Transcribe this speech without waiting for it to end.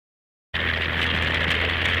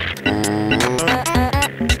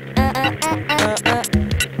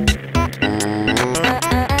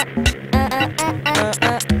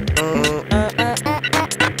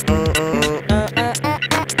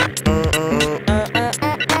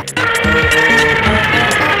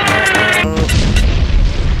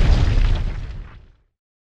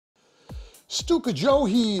Stuka Joe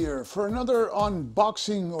here for another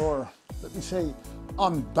unboxing, or let me say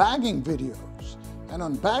unbagging videos. And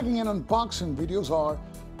unbagging and unboxing videos are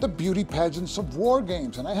the beauty pageants of war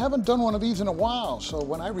games. And I haven't done one of these in a while. So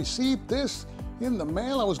when I received this in the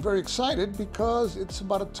mail, I was very excited because it's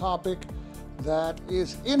about a topic that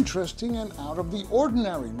is interesting and out of the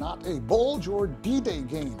ordinary, not a Bulge or D-Day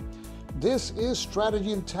game. This is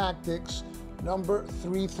Strategy and Tactics number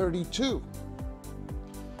 332.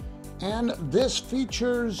 And this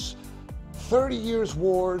features 30 Years'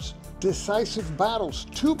 War's decisive battles,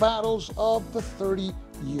 2 battles of the 30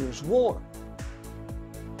 Years' War.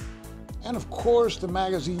 And of course, the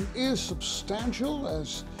magazine is substantial.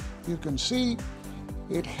 As you can see,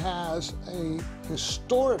 it has a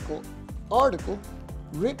historical article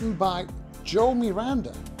written by Joe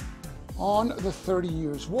Miranda on the 30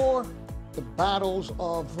 Years' War, the battles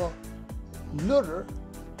of Lutter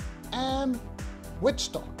and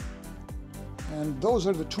Wittstock. And those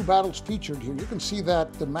are the 2 battles featured here. You can see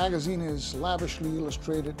that the magazine is lavishly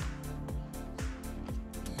illustrated.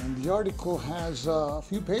 And the article has a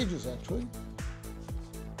few pages, actually.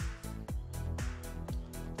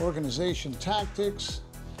 Organization tactics.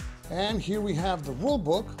 And here we have the rule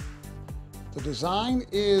book. The design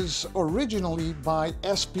is originally by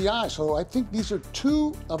SPI. So I think these are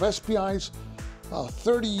 2 of SPI's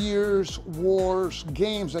 30 Years Wars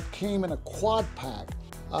games that came in a quad pack.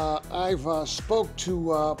 I've spoke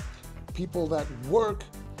to people that work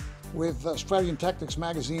with Strategy and Tactics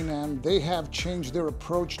magazine, and they have changed their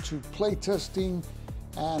approach to playtesting,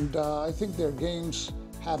 and I think their games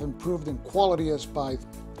have improved in quality as per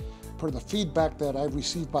the feedback that I've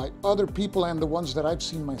received by other people and the ones that I've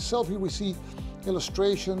seen myself. Here we see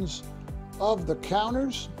illustrations of the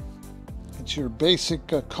counters. It's your basic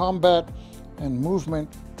combat and movement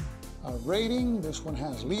rating. This one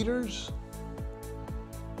has leaders.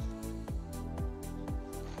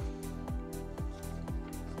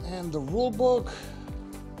 And the rule book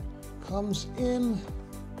comes in,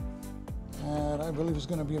 and I believe it's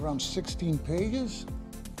going to be around 16 pages.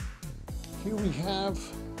 Here we have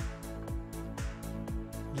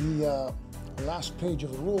the last page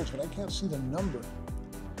of the rules, but I can't see the number.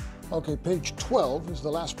 Okay, page 12 is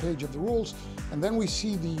the last page of the rules, and then we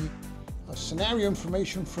see the scenario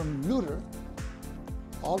information from Lutter,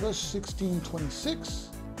 August 1626.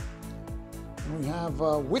 And we have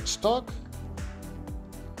Wittstock.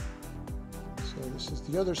 So this is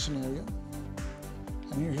the other scenario.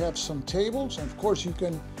 And here you have some tables, and of course you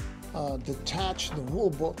can detach the rule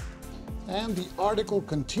book. And the article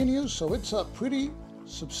continues, so it's a pretty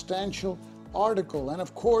substantial article. And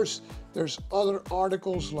of course, there's other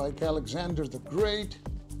articles like Alexander the Great.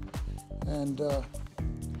 And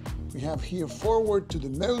we have here forward to the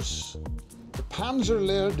Meuse, the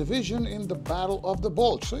Panzerlehr division in the Battle of the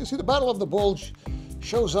Bulge. So you see the Battle of the Bulge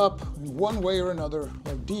shows up in one way or another,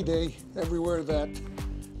 like D-Day, everywhere that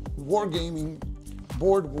wargaming,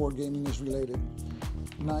 board wargaming is related.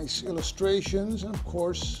 Nice illustrations, and of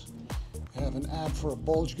course, we have an ad for a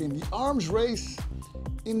Bulge game, the arms race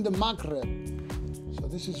in the Maghreb. So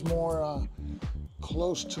this is more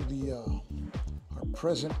close to the our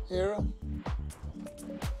present era.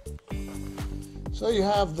 So you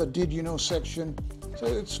have the Did You Know section. So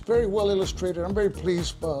it's very well illustrated. I'm very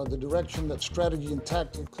pleased by the direction that Strategy and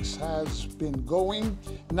Tactics has been going.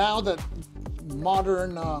 Now that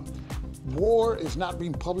modern war is not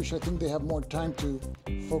being published, I think they have more time to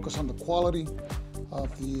focus on the quality of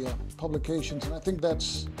the publications, and I think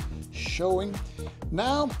that's showing.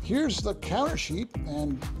 Now, here's the counter sheet,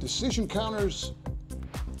 and decision counters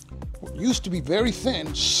used to be very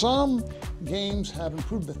thin. Some games have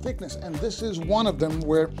improved the thickness, and this is one of them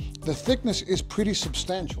where the thickness is pretty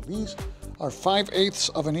substantial. These are 5/8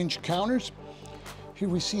 of an inch counters. Here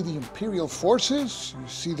we see the Imperial forces. You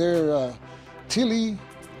see there Tilly,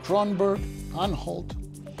 Kronberg, Anhalt,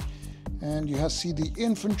 and you see the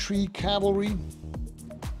infantry, cavalry.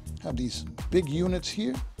 Have these big units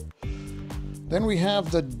here. Then we have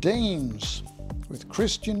the Danes with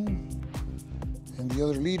Christian and the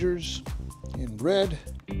other leaders in red.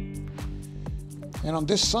 And on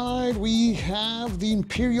this side, we have the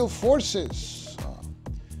Imperial forces.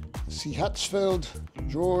 See Hatzfeld,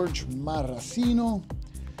 George Maracino,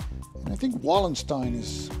 and I think Wallenstein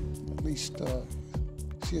is at least,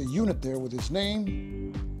 see a unit there with his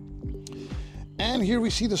name. And here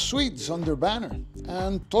we see the Swedes on their banner,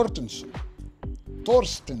 and Torstensson.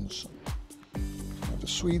 The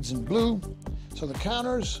Swedes in blue. So the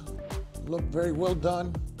counters look very well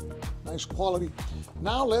done, nice quality.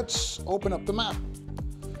 Now let's open up the map.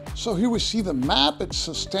 So here we see the map. It's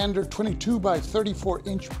a standard 22 by 34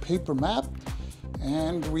 inch paper map.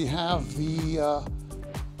 And we have the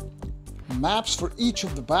maps for each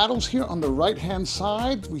of the battles here. On the right-hand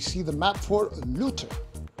side, we see the map for Lutter.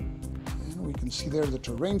 And we can see there the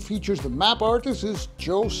terrain features. The map artist is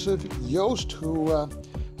Joseph Yost, who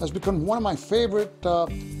has become one of my favorite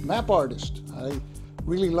map artists. I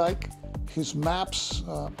really like his maps.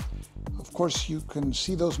 Of course, you can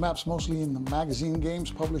see those maps mostly in the magazine games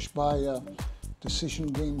published by Decision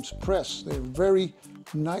Games Press. They're very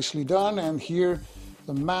nicely done, and here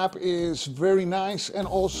the map is very nice and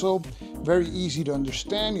also very easy to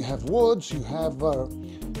understand. You have woods, you have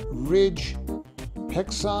ridge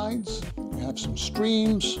hexsides, you have some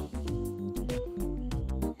streams,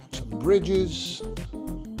 some bridges,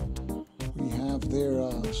 we have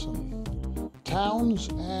there some towns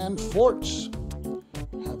and forts.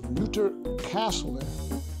 We have Lutter Castle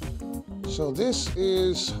there. So this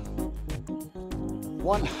is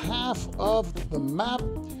one half of the map.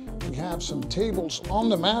 We have some tables on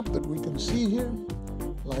the map that we can see here,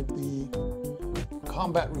 like the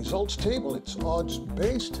combat results table. It's odds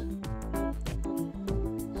based.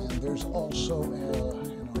 And there's also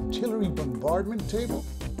an artillery bombardment table.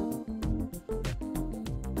 We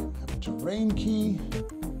have a terrain key.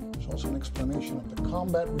 There's also an explanation of the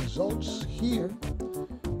combat results here.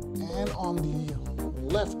 And on the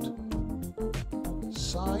left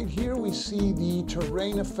side here, we see the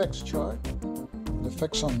terrain effects chart.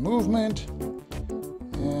 Effects on movement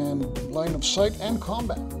and line of sight and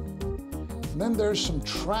combat. And then there's some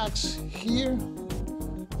tracks here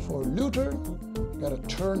for Lutter. Got a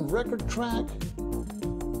turn record track,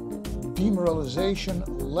 demoralization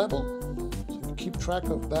level, so you keep track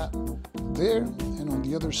of that there. And on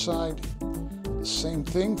the other side, the same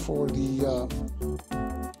thing for the,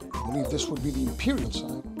 I believe this would be the Imperial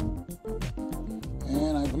side.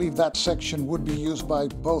 And I believe that section would be used by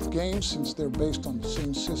both games since they're based on the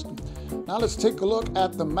same system. Now let's take a look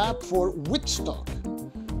at the map for Wittstock.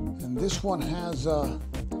 And this one has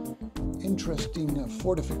interesting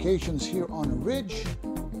fortifications here on a ridge.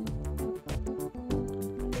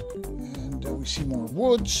 And we see more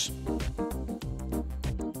woods.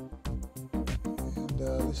 And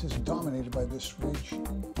this is dominated by this ridge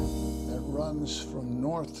that runs from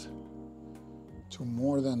north to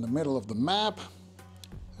more than the middle of the map.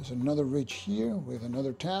 There's another ridge here with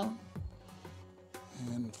another town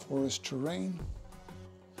and forest terrain.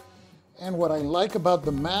 And what I like about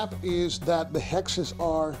the map is that the hexes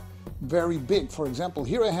are very big. For example,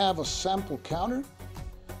 here I have a sample counter,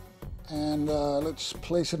 and let's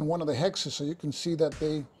place it in one of the hexes so you can see that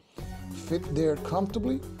they fit there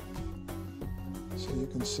comfortably. So you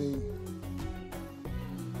can see.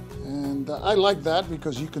 And I like that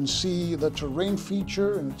because you can see the terrain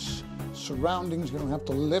feature and its surroundings. You don't have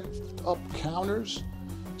to lift up counters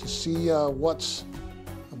to see what's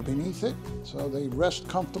beneath it. So they rest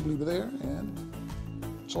comfortably there, and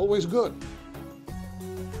it's always good.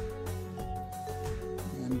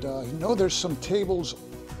 And you know, there's some tables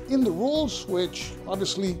in the rules, which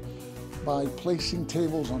obviously by placing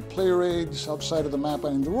tables on player aids outside of the map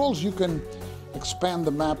and in the rules, you can expand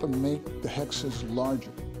the map and make the hexes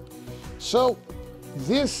larger. So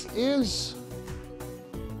this is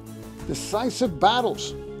Decisive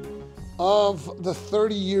Battles of the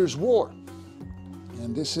 30 Years' War.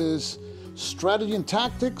 And this is Strategy and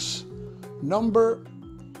Tactics number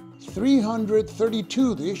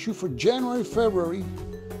 332, the issue for January, February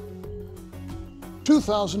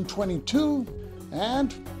 2022.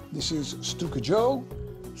 And this is Stuka Joe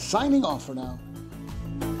signing off for now.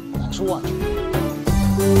 Thanks for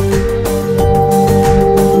watching.